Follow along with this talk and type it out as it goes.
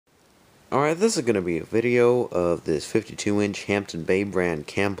Alright, this is going to be a video of this 52-inch Hampton Bay brand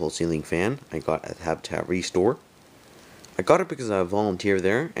Campbell ceiling fan I got at the Habitat Restore. I got it because I volunteer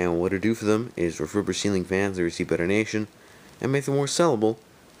there, and what I do for them is refurbish ceiling fans they receive by donation and make them more sellable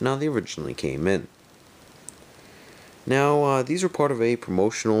than how they originally came in. Now, these are part of a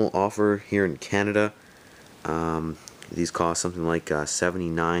promotional offer here in Canada. These cost something like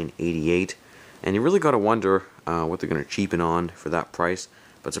 $79.88, and you really got to wonder what they're going to cheapen on for that price.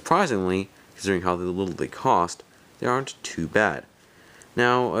 But surprisingly, considering how little they cost, they aren't too bad.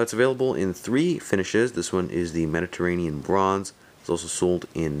 Now, it's available in 3 finishes. This one is the Mediterranean Bronze. It's also sold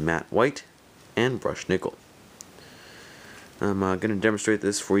in matte white and brushed nickel. I'm going to demonstrate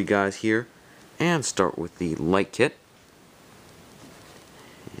this for you guys here and start with the light kit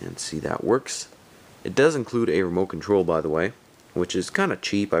and see that works. It does include a remote control, by the way, which is kind of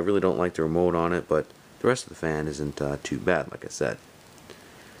cheap. I really don't like the remote on it, but the rest of the fan isn't too bad, like I said.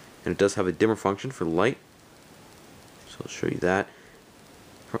 And it does have a dimmer function for the light, so I'll show you that.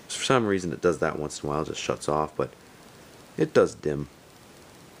 For some reason it does that once in a while, it just shuts off, but it does dim.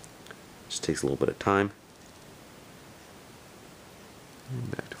 Just takes a little bit of time. And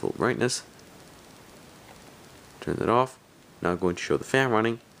back to full brightness. Turn that off. Now I'm going to show the fan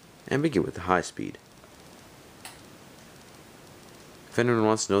running and begin with the high speed. If anyone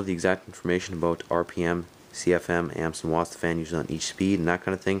wants to know the exact information about RPM, CFM, amps, and watts the fan uses on each speed and that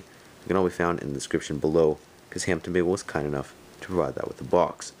kind of thing, it can all be found in the description below, because Hampton Bay was kind enough to provide that with the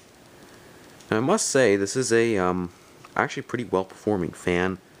box. Now I must say, this is a actually pretty well performing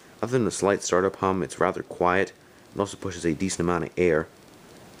fan. Other than the slight startup hum, it's rather quiet. It also pushes a decent amount of air.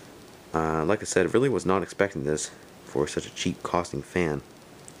 Like I said, I really was not expecting this for such a cheap costing fan.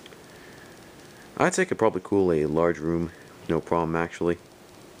 I'd say it could probably cool a large room, no problem actually.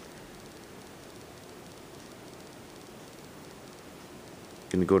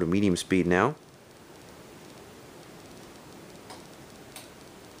 Going to go to medium speed now.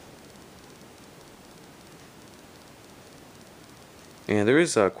 And there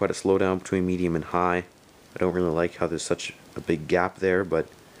is quite a slowdown between medium and high. I don't really like how there's such a big gap there, but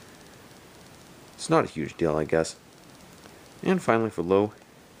it's not a huge deal, I guess. And finally for low,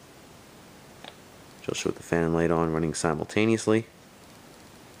 just show the fan and light on running simultaneously.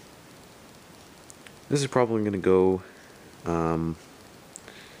 This is probably going to go,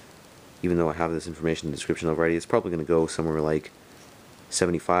 even though I have this information in the description already, it's probably going to go somewhere like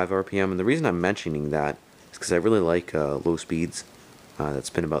 75 RPM. And the reason I'm mentioning that is because I really like low speeds that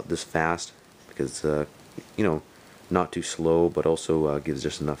spin about this fast, because you know, not too slow, but also gives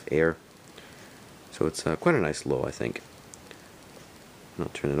just enough air. So it's quite a nice low, I think. I'll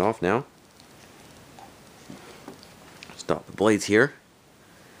turn it off now. Stop the blades here.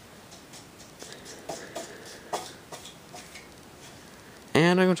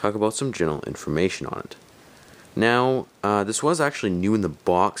 And I'm going to talk about some general information on it. Now, this was actually new in the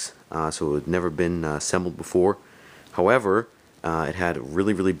box, so it had never been assembled before. However, it had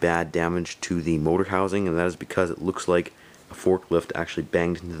really bad damage to the motor housing, and that is because it looks like a forklift actually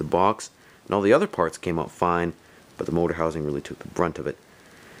banged into the box, and all the other parts came out fine, but the motor housing really took the brunt of it.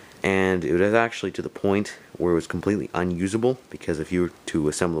 And it was actually to the point where it was completely unusable, because if you were to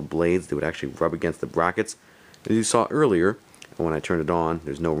assemble the blades, they would actually rub against the brackets. As you saw earlier, when I turned it on,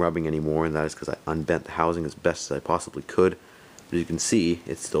 there's no rubbing anymore, and that is because I unbent the housing as best as I possibly could. But as you can see,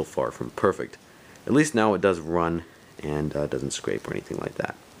 it's still far from perfect. At least now it does run and doesn't scrape or anything like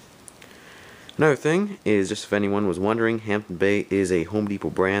that. Another thing is, just if anyone was wondering, Hampton Bay is a Home Depot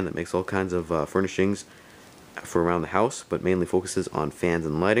brand that makes all kinds of furnishings for around the house, but mainly focuses on fans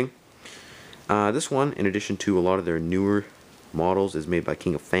and lighting. This one, in addition to a lot of their newer models, is made by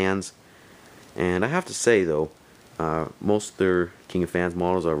King of Fans. And I have to say though, most of their King of Fans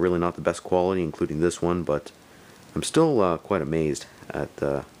models are really not the best quality, including this one, but I'm still quite amazed at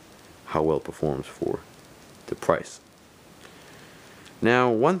how well it performs for the price.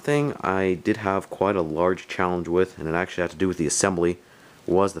 Now, one thing I did have quite a large challenge with, and it actually had to do with the assembly,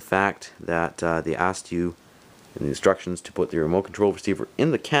 was the fact that they asked you in the instructions to put the remote control receiver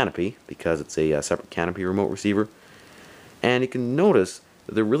in the canopy, because it's a separate canopy remote receiver. And you can notice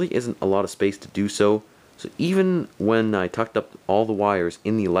that there really isn't a lot of space to do so. So even when I tucked up all the wires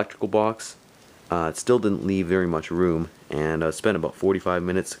in the electrical box, it still didn't leave very much room, and I spent about 45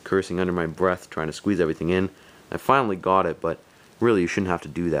 minutes cursing under my breath trying to squeeze everything in. I finally got it, but really you shouldn't have to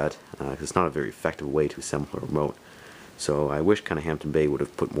do that, because it's not a very effective way to assemble a remote. So I wish kind of Hampton Bay would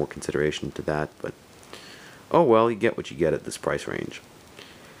have put more consideration to that, but oh well, you get what you get at this price range.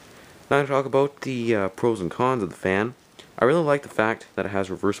 Now to talk about the pros and cons of the fan. I really like the fact that it has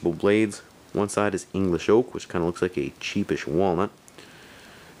reversible blades. One side is English oak, which kind of looks like a cheapish walnut.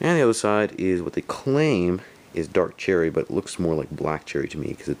 And the other side is what they claim is dark cherry, but it looks more like black cherry to me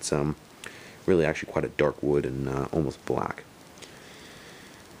because it's really actually quite a dark wood and almost black.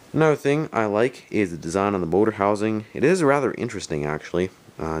 Another thing I like is the design on the motor housing. It is rather interesting actually.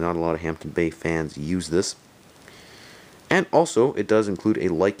 Not a lot of Hampton Bay fans use this. And also, it does include a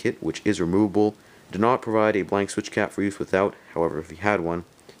light kit, which is removable. Do not provide a blank switch cap for use without. However, if you had one,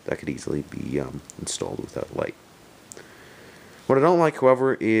 that could easily be installed without light. What I don't like,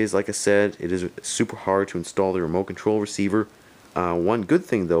 however, is, like I said, it is super hard to install the remote control receiver. One good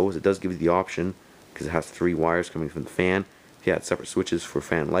thing, though, is it does give you the option, because it has 3 wires coming from the fan. If you had separate switches for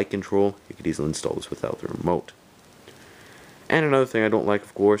fan light control, you could easily install this without the remote. And another thing I don't like,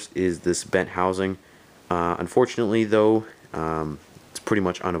 of course, is this bent housing. Unfortunately, though, it's pretty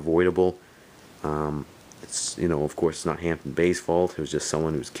much unavoidable. It's, of course, it's not Hampton Bay's fault. It was just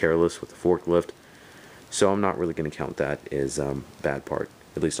someone who was careless with the forklift. So I'm not really going to count that as bad part,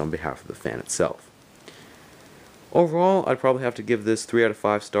 at least on behalf of the fan itself. Overall, I'd probably have to give this 3 out of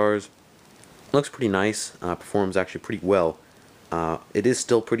 5 stars. Looks pretty nice. Performs actually pretty well. It is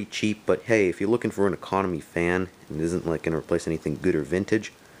still pretty cheap, but hey, if you're looking for an economy fan and it isn't like going to replace anything good or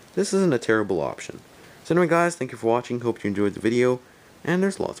vintage, this isn't a terrible option. So anyway guys, thank you for watching, hope you enjoyed the video, and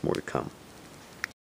there's lots more to come.